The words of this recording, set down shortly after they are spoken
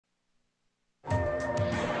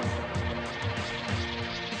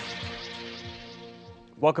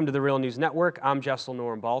Welcome to the Real News Network. I'm Jessel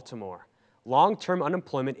Noor in Baltimore. Long-term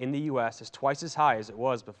unemployment in the U.S. is twice as high as it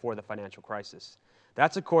was before the financial crisis.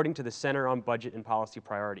 That's according to the Center on Budget and Policy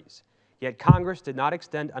Priorities. Yet Congress did not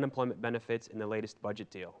extend unemployment benefits in the latest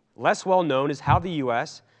budget deal. Less well known is how the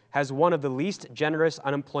U.S. has one of the least generous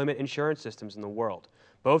unemployment insurance systems in the world,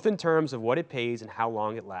 both in terms of what it pays and how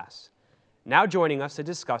long it lasts. Now joining us to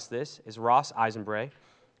discuss this is Ross Eisenbray.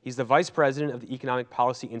 He's the Vice President of the Economic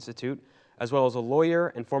Policy Institute, as well as a lawyer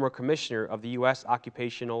and former commissioner of the U.S.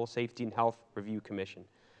 Occupational Safety and Health Review Commission.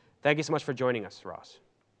 Thank you so much for joining us, Ross.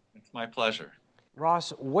 It's my pleasure. Ross,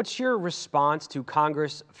 what's your response to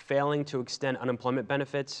Congress failing to extend unemployment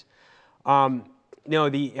benefits? Your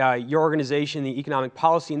organization, the Economic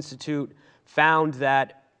Policy Institute, found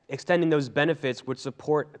that extending those benefits would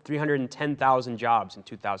support 310,000 jobs in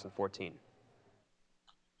 2014.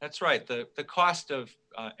 That's right. The cost of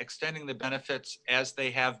extending the benefits as they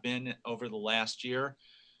have been over the last year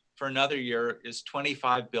for another year is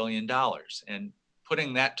 $25 billion. And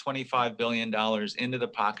putting that $25 billion into the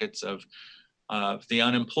pockets of the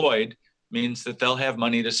unemployed means that they'll have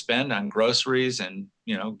money to spend on groceries and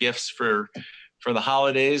gifts for the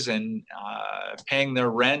holidays and paying their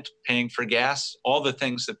rent, paying for gas, all the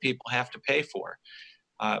things that people have to pay for.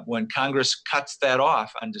 When Congress cuts that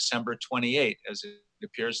off on December 28, as it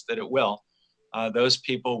appears that it will, those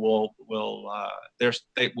people will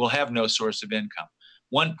have no source of income.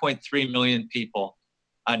 1.3 million people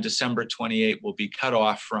on December 28 will be cut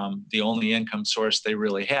off from the only income source they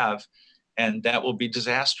really have, and that will be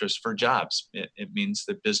disastrous for jobs. It means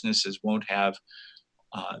that businesses won't have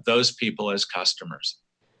those people as customers.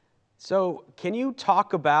 So can you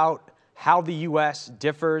talk about how the U.S.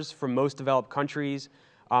 differs from most developed countries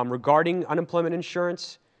regarding unemployment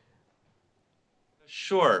insurance?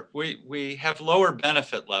 Sure. We have lower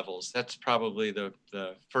benefit levels. That's probably the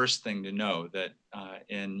first thing to know, that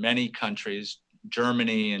in many countries,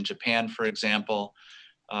 Germany and Japan, for example,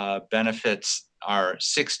 benefits are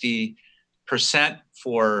 60%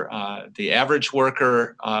 for the average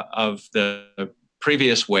worker of the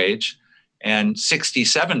previous wage, and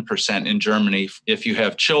 67% in Germany if you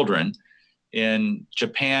have children. In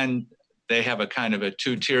Japan, they have a kind of a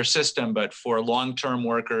two-tier system, but for long-term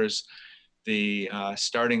workers, the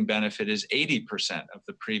starting benefit is 80% of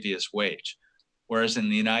the previous wage. Whereas in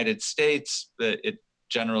the United States, it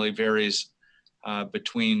generally varies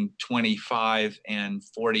between 25 and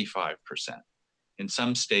 45%. In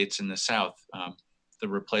some states in the South, the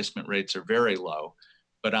replacement rates are very low,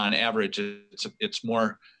 but on average, it's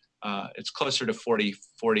closer to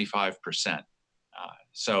 45%.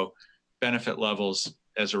 So benefit levels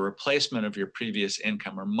as a replacement of your previous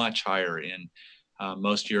income are much higher in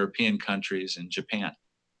most European countries and Japan.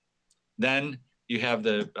 Then you have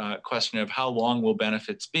the question of how long will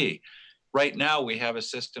benefits be? Right now, we have a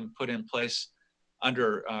system put in place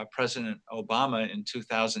under President Obama in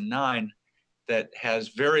 2009 that has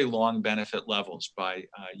very long benefit levels by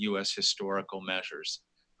U.S. historical measures.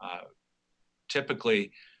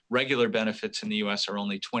 Typically, regular benefits in the U.S. are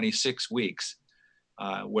only 26 weeks,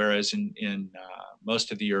 whereas in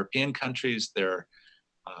most of the European countries, they're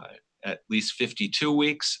at least 52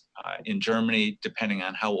 weeks. In Germany, depending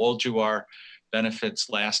on how old you are, benefits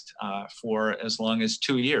last for as long as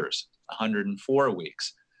 2 years, 104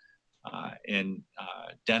 weeks. In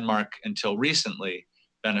Denmark, until recently,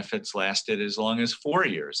 benefits lasted as long as 4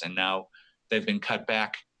 years, and now they've been cut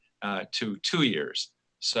back to 2 years.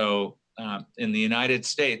 So in the United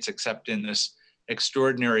States, except in this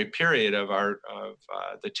extraordinary period of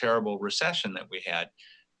the terrible recession that we had,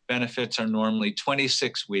 benefits are normally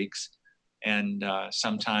 26 weeks, and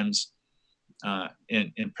sometimes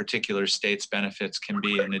in particular states, benefits can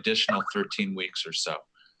be an additional 13 weeks or so.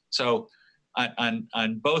 So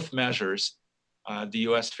on both measures, the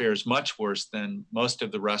U.S. fares much worse than most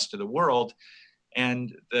of the rest of the world.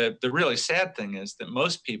 And the really sad thing is that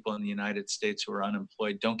most people in the United States who are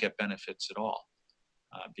unemployed don't get benefits at all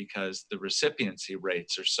because the recipiency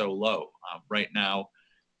rates are so low. Right now,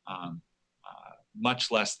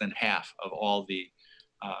 much less than half of all the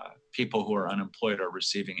people who are unemployed are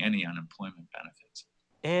receiving any unemployment benefits.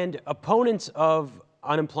 And opponents of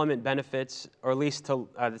unemployment benefits, or at least to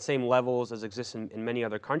the same levels as exist in many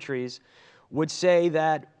other countries, would say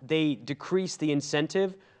that they decrease the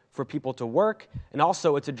incentive for people to work, and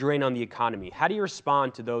also it's a drain on the economy. How do you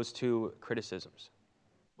respond to those two criticisms?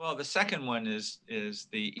 Well, the second one is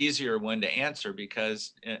the easier one to answer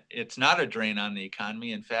because it's not a drain on the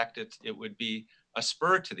economy. In fact, it would be a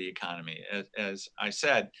spur to the economy, as I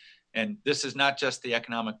said. And this is not just the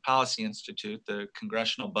Economic Policy Institute, the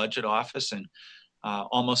Congressional Budget Office and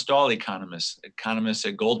almost all economists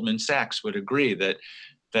at Goldman Sachs would agree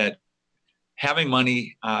that having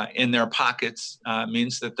money in their pockets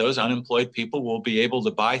means that those unemployed people will be able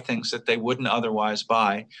to buy things that they wouldn't otherwise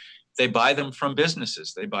buy. They buy them from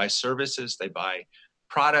businesses. They buy services. They buy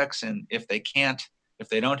products. And if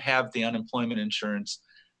they don't have the unemployment insurance,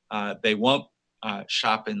 they won't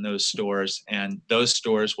shop in those stores, and those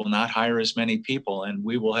stores will not hire as many people, and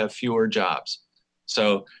we will have fewer jobs.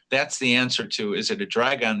 So that's the answer to, is it a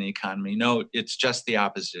drag on the economy? No, it's just the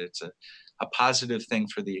opposite. It's a positive thing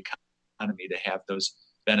for the economy to have those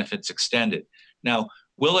benefits extended. Now,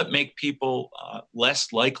 will it make people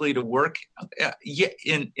less likely to work? Yeah,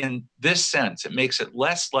 in this sense, it makes it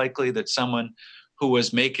less likely that someone who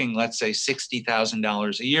was making, let's say,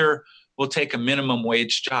 $60,000 a year will take a minimum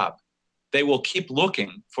wage job. They will keep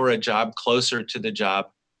looking for a job closer to the job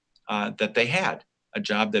that they had, a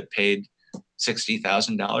job that paid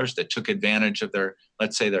 $60,000, that took advantage of their,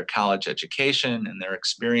 let's say, their college education and their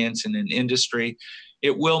experience in an industry.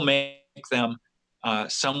 It will make them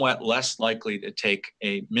somewhat less likely to take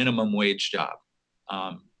a minimum wage job.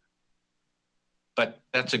 But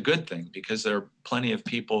that's a good thing, because there are plenty of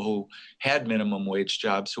people who had minimum wage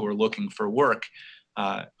jobs who are looking for work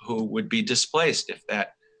who would be displaced if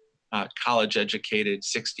that college-educated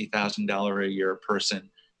 $60,000 a year person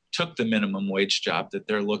took the minimum wage job that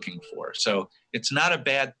they're looking for. So it's not a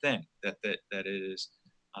bad thing that it is.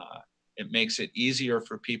 It makes it easier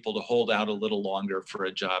for people to hold out a little longer for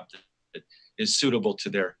a job that is suitable to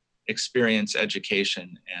their experience,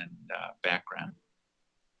 education, and background.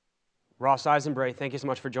 Ross Eisenbray, thank you so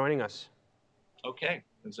much for joining us. Okay,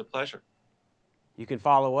 it was a pleasure. You can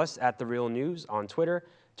follow us at The Real News on Twitter.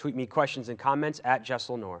 Tweet me questions and comments at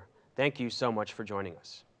Jessel Noor. Thank you so much for joining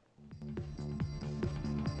us.